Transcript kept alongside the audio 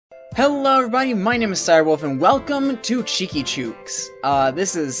Hello everybody, my name is Cyrewolf and welcome to Chooks.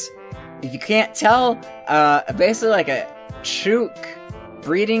 This is, if you can't tell, basically like a chook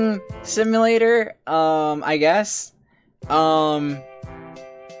breeding simulator, I guess. Welcome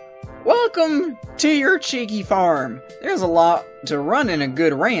to your cheeky farm. There's a lot to run in a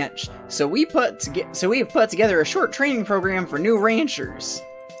good ranch, so we have put together a short training program for new ranchers.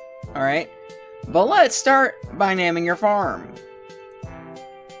 Alright, but let's start by naming your farm.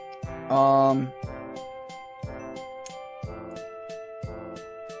 Oh,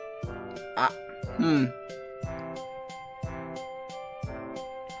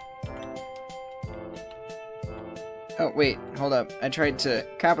 wait, hold up. I tried to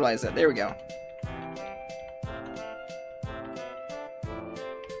capitalize that. There we go.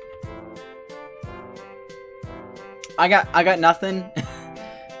 I got nothing.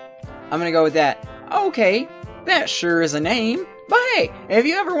 I'm gonna go with that. Okay, that sure is a name. But hey, if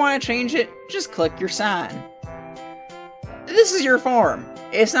you ever want to change it, just click your sign. This is your farm.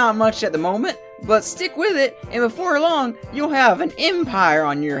 It's not much at the moment, but stick with it, and before long, you'll have an empire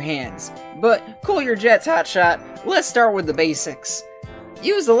on your hands. But cool your jets, hotshot. Let's start with the basics.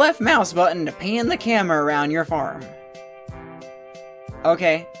 Use the left mouse button to pan the camera around your farm.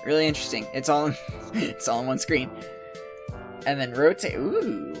 Okay, really interesting. It's all in, it's all on one screen. And then rotate.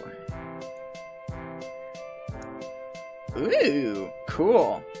 Ooh,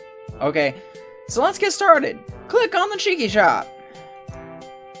 cool. Okay, so let's get started. Click on the Cheeky Shop.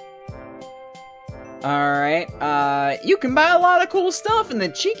 Alright, you can buy a lot of cool stuff in the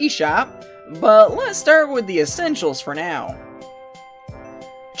Cheeky Shop, but let's start with the essentials for now.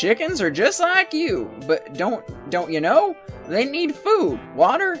 Chickens are just like you, but don't you know? They need food,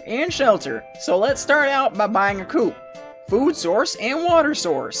 water, and shelter. So let's start out by buying a coop, food source, and water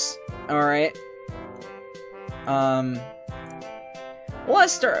source. Alright.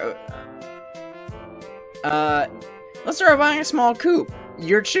 Let's start buying a small coop.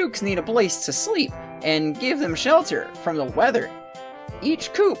 Your chooks need a place to sleep and give them shelter from the weather.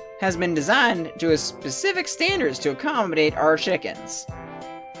 Each coop has been designed to specific standards to accommodate our chickens.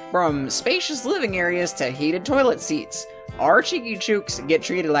 From spacious living areas to heated toilet seats, our cheeky chooks get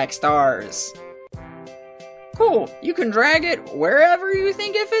treated like stars. Cool, you can drag it wherever you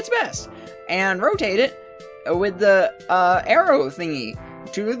think it fits best, and rotate it with the arrow thingy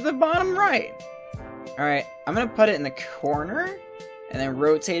to the bottom right. Alright, I'm gonna put it in the corner and then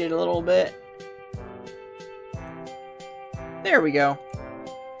rotate it a little bit. There we go.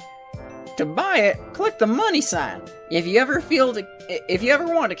 To buy it, click the money sign. If you ever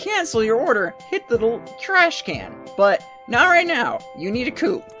want to cancel your order, hit the little trash can. But not right now. You need a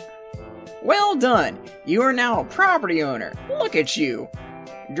coop. Well done. You are now a property owner. Look at you.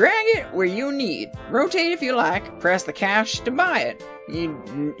 Drag it where you need. Rotate if you like. Press the cash to buy it.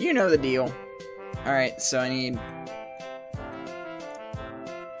 You know the deal. Alright, so I need...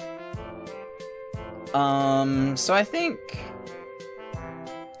 so I think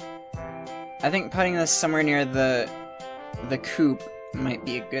putting this somewhere near the coop might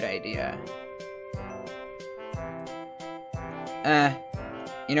be a good idea.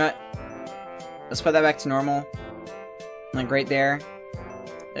 You know what? Let's put that back to normal. Like right there.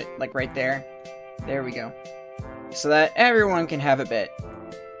 Like right there. There we go. So that everyone can have a bit.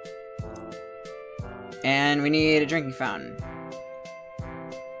 And we need a drinking fountain.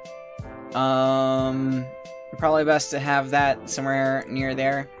 Probably best to have that somewhere near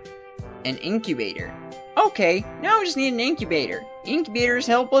there. An incubator. Okay, now we just need an incubator. Incubators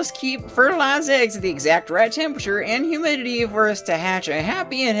help us keep fertilized eggs at the exact right temperature and humidity for us to hatch a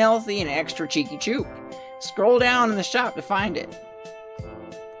happy and healthy and extra cheeky chook. Scroll down in the shop to find it.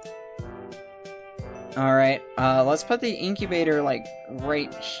 Alright, let's put the incubator, like,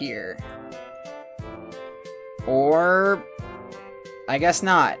 right here. Or... I guess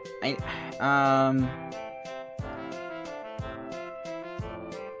not.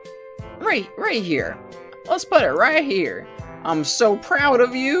 Right here. Let's put it right here. I'm so proud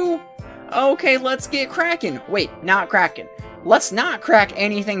of you. Okay, let's get cracking. Wait, not cracking. Let's not crack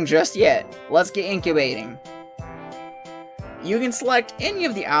anything just yet. Let's get incubating. You can select any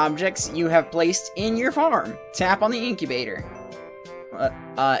of the objects you have placed in your farm. Tap on the incubator.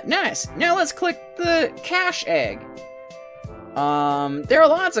 Nice. Now let's click the cash egg. There are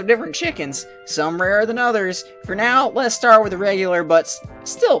lots of different chickens, some rarer than others. For now, let's start with a regular but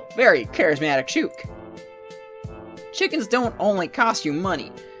still very charismatic chook. Chickens don't only cost you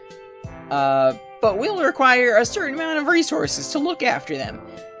money, but will require a certain amount of resources to look after them.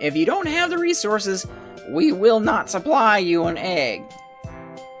 If you don't have the resources, we will not supply you an egg.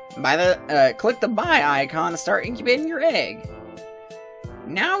 Click the buy icon to start incubating your egg.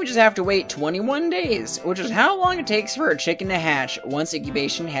 Now we just have to wait 21 days, which is how long it takes for a chicken to hatch once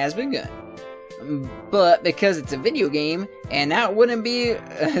incubation has begun. But because it's a video game, and that wouldn't be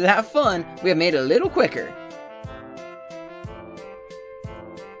that fun, we have made it a little quicker.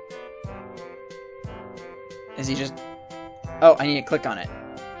 Is he just... Oh, I need to click on it.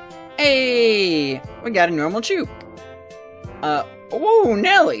 Hey! We got a normal Chook. Whoa,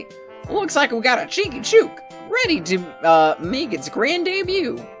 Nelly! Looks like we got a cheeky Chook, ready to, make its grand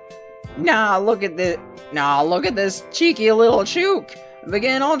debut. Look at this cheeky little Chook.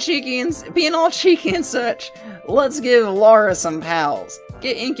 Being all cheeky and such. Let's give Laura some pals.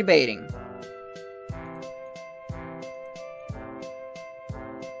 Get incubating.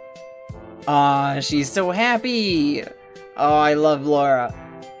 Aw, she's so happy. Oh, I love Laura.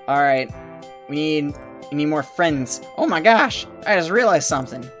 Alright, we need more friends. Oh my gosh, I just realized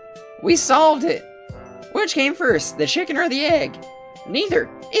something. We solved it. Which came first, the chicken or the egg? Neither.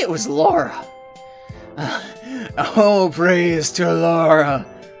 It was Laura. Oh, praise to Laura,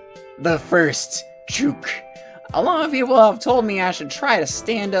 the first Chook. A lot of people have told me I should try a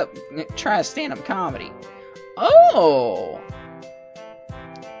stand-up comedy. Oh!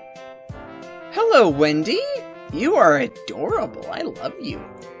 Hello, Wendy. You are adorable. I love you.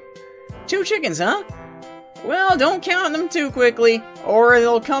 2 chickens, huh? Well, don't count them too quickly, or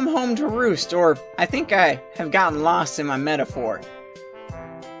they'll come home to roost, or I think I have gotten lost in my metaphor.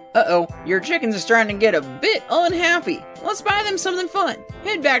 Uh-oh, your chickens are starting to get a bit unhappy. Let's buy them something fun.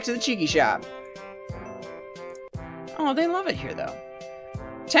 Head back to the Cheeky shop. Oh, they love it here, though.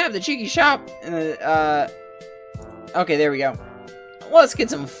 Tap the Cheeky shop, okay, there we go. Let's get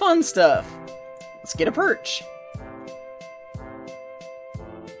some fun stuff. Let's get a perch.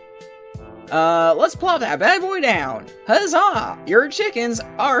 Let's plop that bad boy down. Huzzah! Your chickens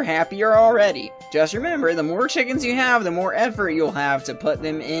are happier already. Just remember, the more chickens you have, the more effort you'll have to put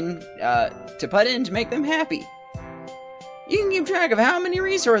in to make them happy. You can keep track of how many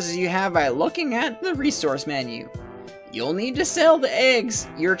resources you have by looking at the resource menu. You'll need to sell the eggs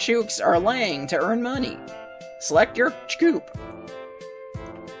your Chooks are laying to earn money. Select your coop.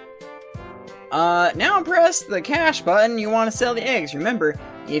 Now press the cash button you want to sell the eggs. Remember,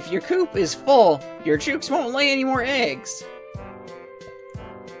 if your coop is full, your Chooks won't lay any more eggs.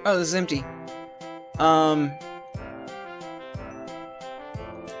 Oh, this is empty.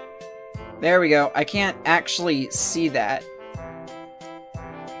 There we go. I can't actually see that.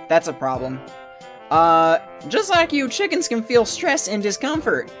 That's a problem. Just like you, chickens can feel stress and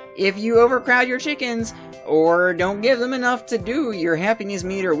discomfort. If you overcrowd your chickens, or don't give them enough to do, your happiness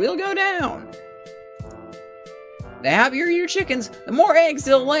meter will go down. The happier your chickens, the more eggs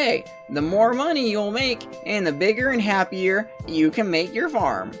they'll lay, the more money you'll make, and the bigger and happier you can make your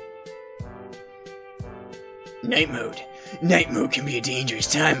farm. Night mode. Night mode can be a dangerous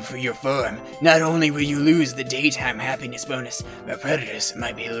time for your farm. Not only will you lose the daytime happiness bonus, but predators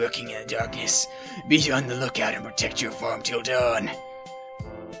might be lurking in the darkness. Be on the lookout and protect your farm till dawn.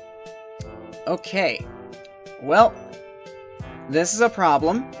 Okay. Well, this is a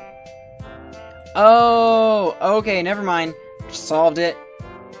problem. Oh, okay, never mind. Solved it.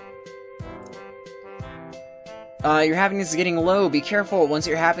 Your happiness is getting low. Be careful. Once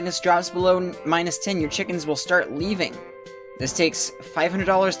your happiness drops below -10, your chickens will start leaving. This takes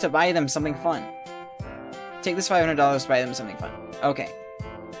 $500 to buy them something fun. Take this $500 to buy them something fun. Okay.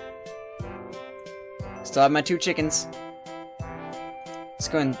 Still have my 2 chickens. Let's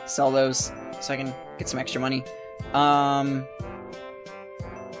go and sell those so I can get some extra money.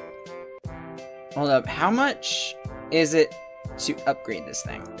 Hold up. How much is it to upgrade this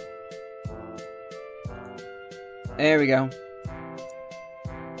thing? There we go.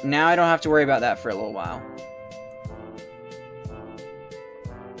 Now I don't have to worry about that for a little while.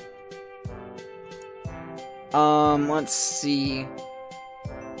 Let's see.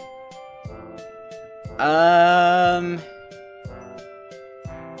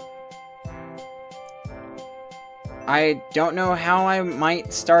 I don't know how I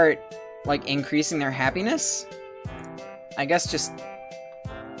might start, like, increasing their happiness. I guess just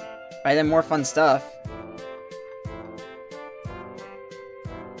buy them more fun stuff.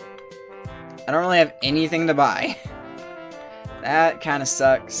 I don't really have anything to buy. That kind of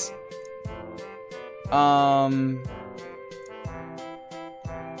sucks.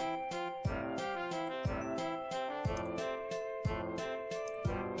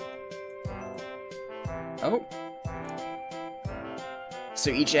 Oh. So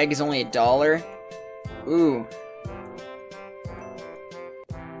each egg is only $1? Ooh.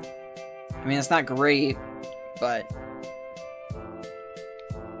 I mean, it's not great, but...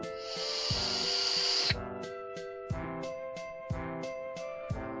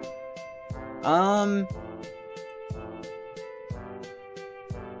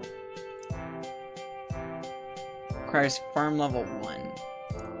 Requires farm level 1.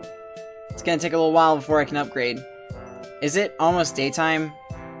 It's gonna take a little while before I can upgrade. Is it almost daytime?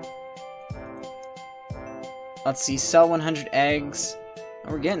 Let's see, sell 100 eggs.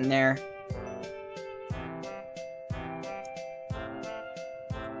 Oh, we're getting there.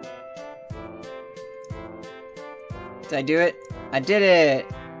 Did I do it? I did it!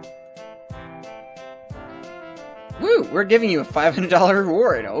 Woo! We're giving you a $500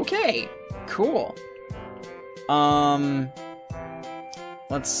 reward. Okay. Cool.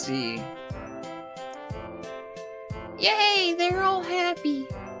 Let's see. Yay! They're all happy.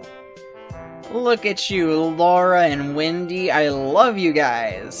 Look at you, Laura and Wendy. I love you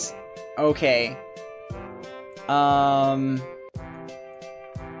guys. Okay.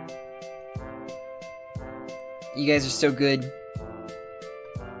 You guys are so good.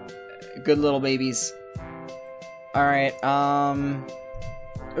 Good little babies. Alright,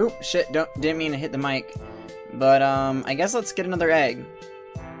 oop, shit, didn't mean to hit the mic. But, I guess let's get another egg.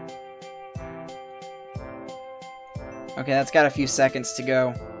 Okay, that's got a few seconds to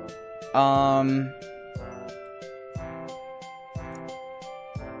go.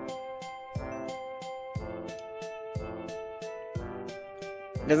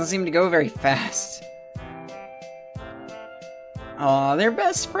 Doesn't seem to go very fast. Aw, they're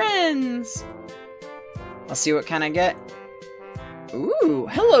best friends! I'll see what kind I get. Ooh,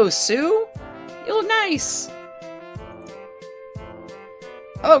 hello, Sue! You look nice!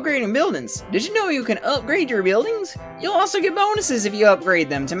 Upgrading buildings. Did you know you can upgrade your buildings? You'll also get bonuses if you upgrade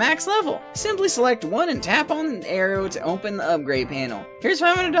them to max level. Simply select one and tap on the arrow to open the upgrade panel. Here's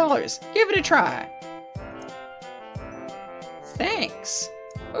 $500. Give it a try. Thanks.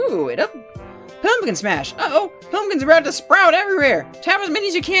 Ooh, Pumpkin smash! Uh-oh! Pumpkins are about to sprout everywhere! Tap as many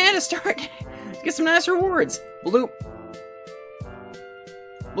as you can to start to get some nice rewards. Bloop.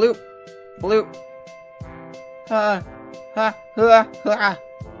 Bloop. Bloop. Ha. Ha. Ha. Ha.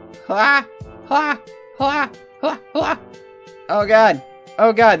 Ha. Ha. Ha. Ha. Ha. Oh god.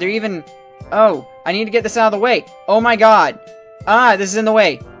 Oh god, they're even... Oh, I need to get this out of the way. Oh my god. Ah, this is in the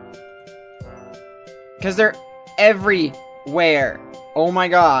way. Because they're everywhere. Oh my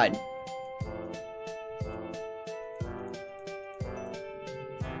god.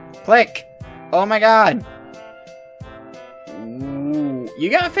 Click! Oh my god! Ooh, you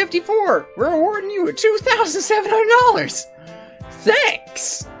got 54! We're awarding you a $2,700!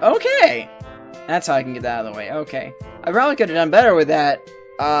 Thanks! Okay! That's how I can get that out of the way. Okay. I probably could have done better with that,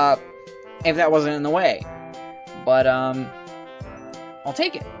 if that wasn't in the way. But, I'll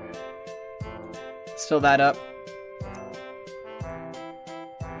take it. Let's fill that up.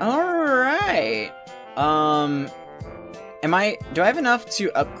 Alright! Do I have enough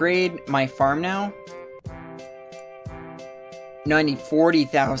to upgrade my farm now? No, I need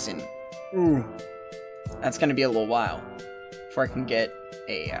 40,000. Ooh. That's gonna be a little while before I can get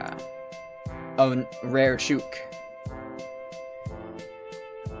a rare chook.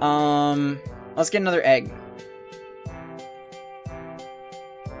 Let's get another egg.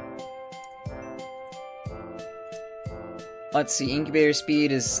 Let's see, incubator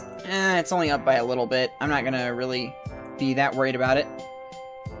speed is, it's only up by a little bit. I'm not gonna really be that worried about it.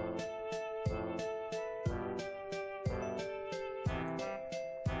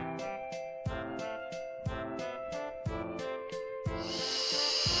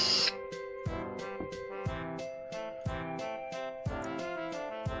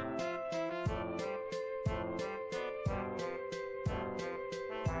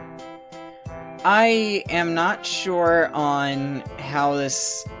 I am not sure on how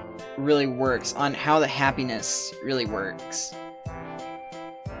this really works, on how the happiness really works.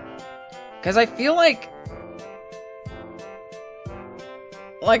 Because I feel like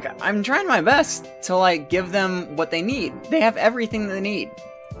I'm trying my best to give them what they need. They have everything they need.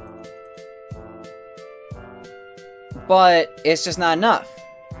 But it's just not enough.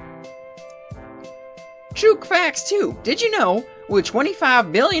 Chook facts too. Did you know, with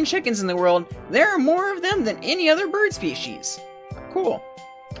 25 billion chickens in the world, there are more of them than any other bird species? Cool.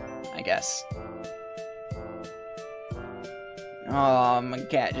 I guess. Oh, my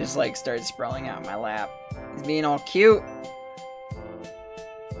cat just started sprawling out in my lap. He's being all cute.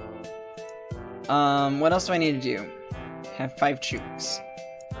 What else do I need to do? Have 5 chooks.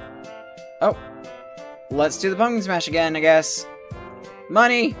 Oh. Let's do the pumpkin smash again, I guess.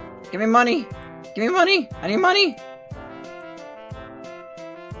 Money! Give me money! Give me money! I need money!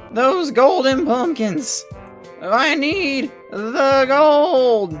 Those golden pumpkins! I need the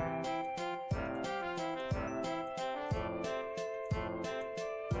gold!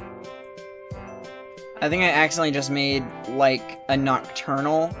 I think I accidentally just made, like, a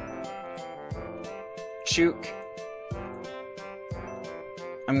nocturnal Chook.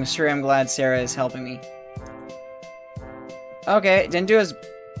 I'm sure I'm glad Sarah is helping me. Okay, didn't do as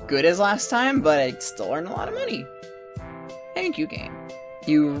good as last time, but I still earned a lot of money. Thank you, game.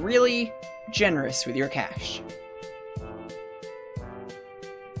 You really generous with your cash.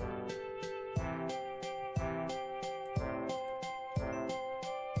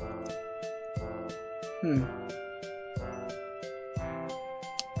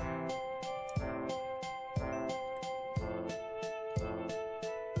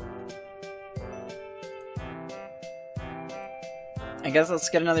 I guess let's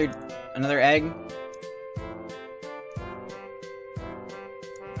get another egg.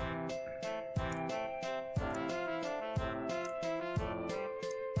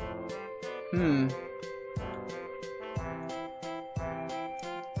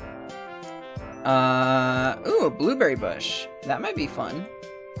 Ooh, a blueberry bush. That might be fun.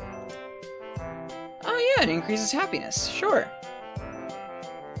 Oh yeah, it increases happiness. Sure.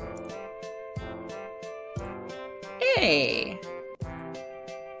 Hey!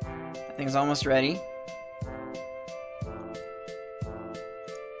 That thing's almost ready.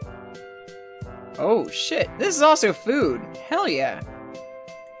 Oh shit, this is also food. Hell yeah.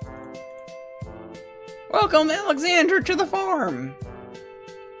 Welcome, Alexander, to the farm!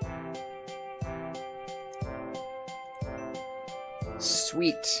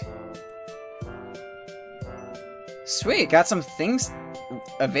 Sweet. Sweet, got some things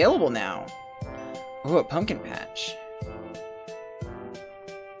available now. Ooh, a pumpkin patch.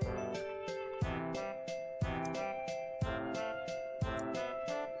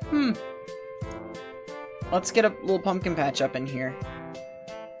 Let's get a little pumpkin patch up in here.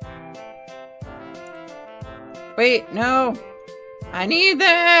 Wait, no! I need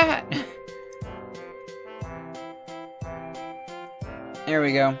that! There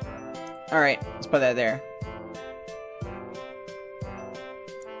we go. Alright, let's put that there.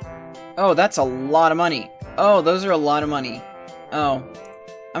 Oh, that's a lot of money. Oh, those are a lot of money. Oh.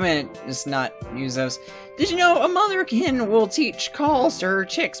 I'm gonna just not use those. Did you know a mother hen will teach calls to her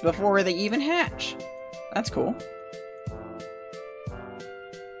chicks before they even hatch? That's cool.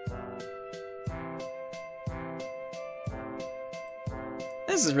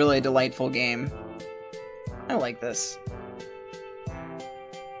 This is really a delightful game. I like this.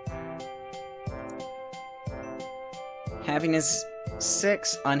 Happiness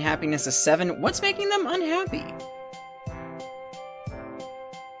 6, unhappiness is 7. What's making them unhappy?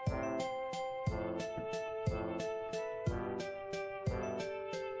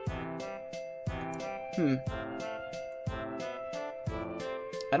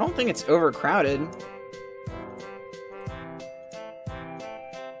 I don't think it's overcrowded.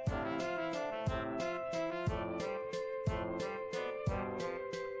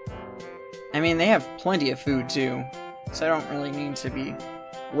 I mean, they have plenty of food too, so I don't really need to be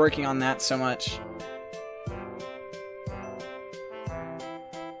working on that so much.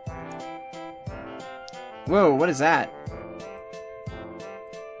 Whoa, what is that?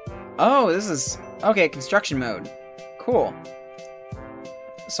 Oh, this is... okay, construction mode. Cool.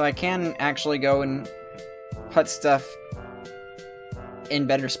 So I can actually go and put stuff in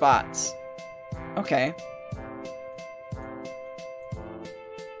better spots. Okay.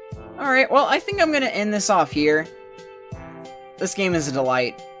 Alright, well, I think I'm gonna end this off here. This game is a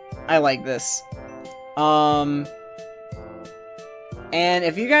delight. I like this. And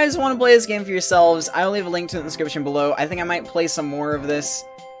if you guys want to play this game for yourselves, I'll leave a link to it in the description below. I think I might play some more of this.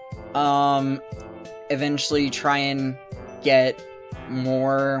 Eventually try and get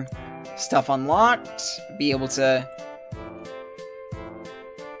more stuff unlocked. Be able to,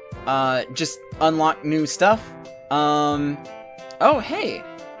 just unlock new stuff. Oh, hey!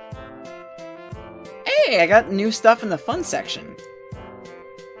 Hey, I got new stuff in the fun section.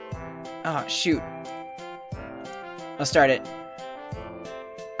 Oh, shoot. Let's start it.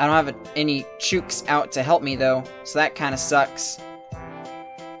 I don't have any Chooks out to help me, though, so that kind of sucks.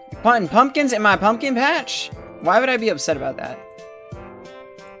 You putting pumpkins in my pumpkin patch? Why would I be upset about that?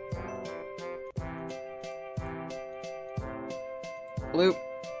 Bloop,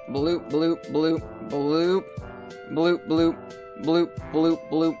 bloop, bloop, bloop, bloop, bloop, bloop, bloop, bloop,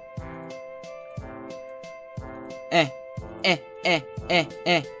 bloop.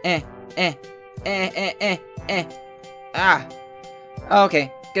 Ah.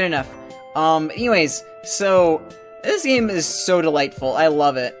 Okay, good enough. Anyways, so this game is so delightful. I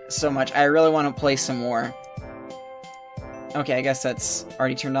love it so much. I really want to play some more. Okay, I guess that's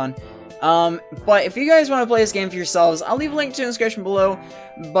already turned on. But if you guys want to play this game for yourselves, I'll leave a link to it in the description below.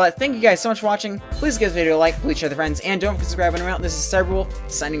 But thank you guys so much for watching. Please give this video a like, please share with your friends, and don't forget to subscribe when you're out. This is Cyberwolf,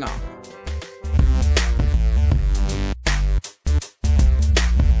 signing off.